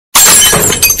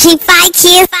Yeah,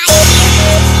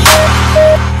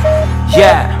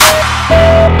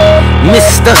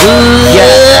 Mr. Hood.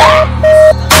 Yeah,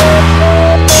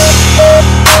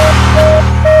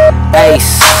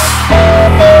 Ace.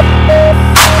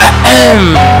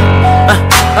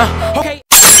 Okay.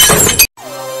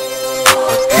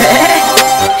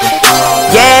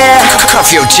 Yeah,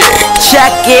 cuff your chick.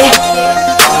 check it.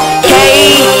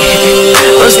 Hey,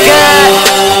 what's good?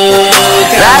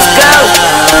 Let's go.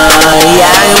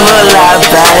 Yeah, I'm a lot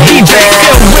better. DJ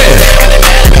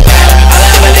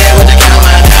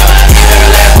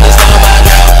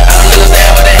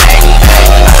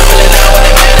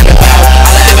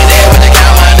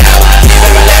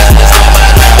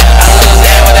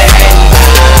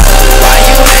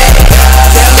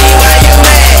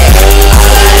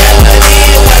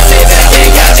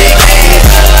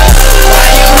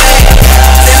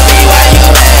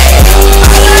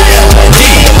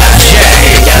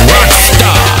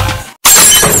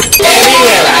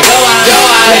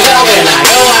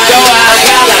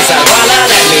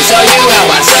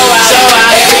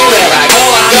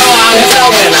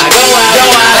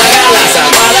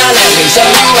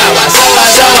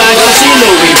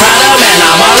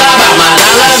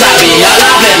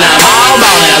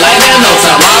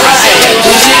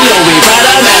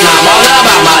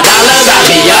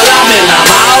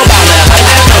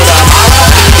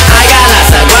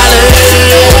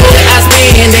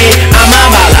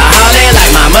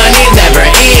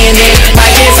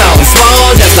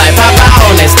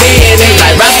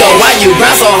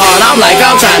I'm like,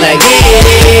 I'm tryna get it,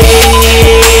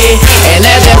 and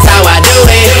that's just how I do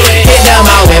it. Hit them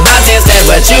all with bounces,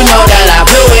 but you know that I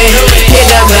blew it. Hit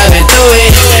the club and do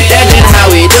it, that's just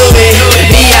how we do it.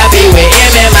 VIP with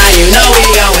MMI, you know we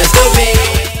going stupid.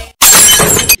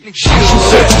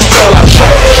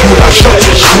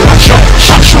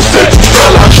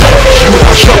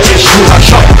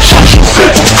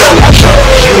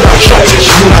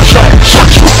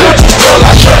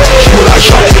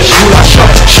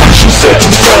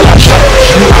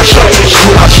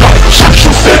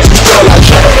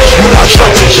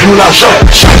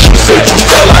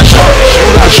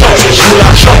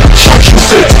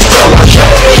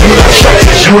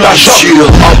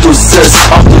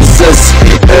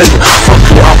 Fuck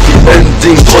le happy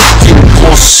ending, posting,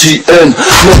 grosse JN.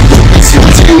 Notre easy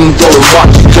team dans le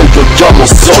maquis, quelques gamins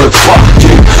sur le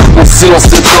parking. On s'est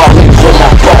lancé par une ma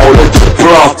parole est de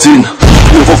platine.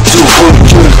 Il faut que tu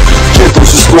recules, ghetto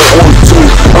jusqu'au retour.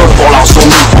 Un pour l'argent,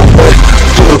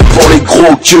 deux pour les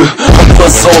gros queues. Un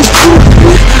présent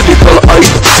doublé, l'école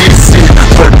ITC.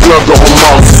 Fait plein de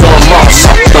romans, ça marche,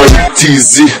 ça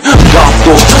easy.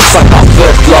 Gâteau, ça t'a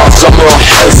fait là, jamais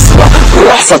un hesse là.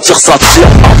 Ça tire,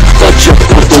 t'inquiète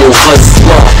pour ton reste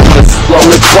là.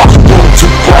 On est partout, tu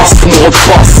passes, nous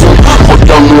repassons.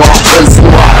 Regarde-moi,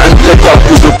 baise-moi, un légal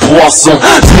que de poisson.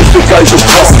 Significaille de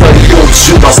passe, la lion de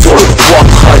Judas sur le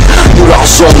poitrail. Nous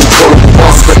l'argent, nous dans le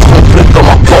pince, fait complet comme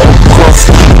un port au prince.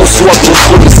 On soit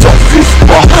contre ne survivent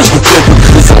pas. Bouquet de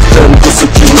chrysanthèmes de ceux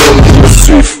qui m'aiment, qui ne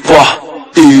suivent pas.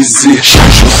 Easy. Chaque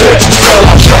chose c'est tout faire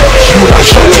l'argent. Joue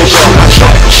l'argent, joue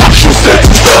l'argent. Chaque chose c'est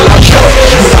tout faire l'argent.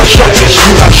 Joue l'argent,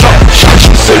 joue l'argent. Chaque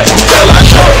chose c'est tout faire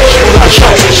l'argent. Joue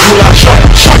l'argent, joue l'argent.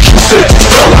 Chaque chose c'est tout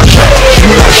faire l'argent.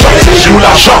 Joue l'argent, joue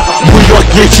l'argent. New York,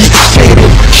 Yankee, City.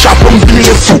 Chapeau m'bile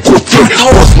sous côté.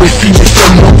 Rose mes filles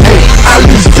fait monter.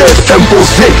 Alizé fait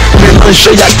poser.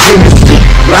 Mélanger y'a crémessi.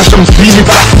 La jambe finie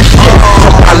pacifiée.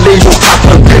 Comme aller au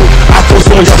capoté.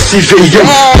 Attention y'a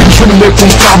CVM. Je ne mets comme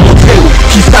ça monter.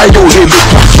 Qui s'aillerait les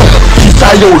poissons, qui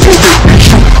s'aillerait les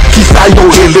bijoux, qui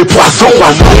s'aillerait les poissons.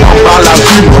 Par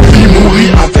la vie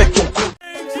mourir avec ton coup.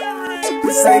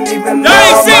 Y'all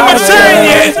ain't seen my chain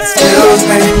yet. Excuse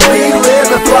me, we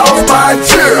live across my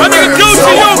jury. My nigga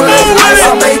Gucci, you move with I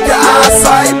it. make your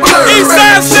eyesight blurry.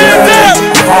 Eastside stand up.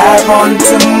 Have on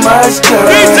too much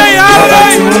curry. DJ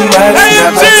Holiday, Never too much, AMG.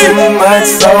 never too much,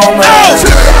 so much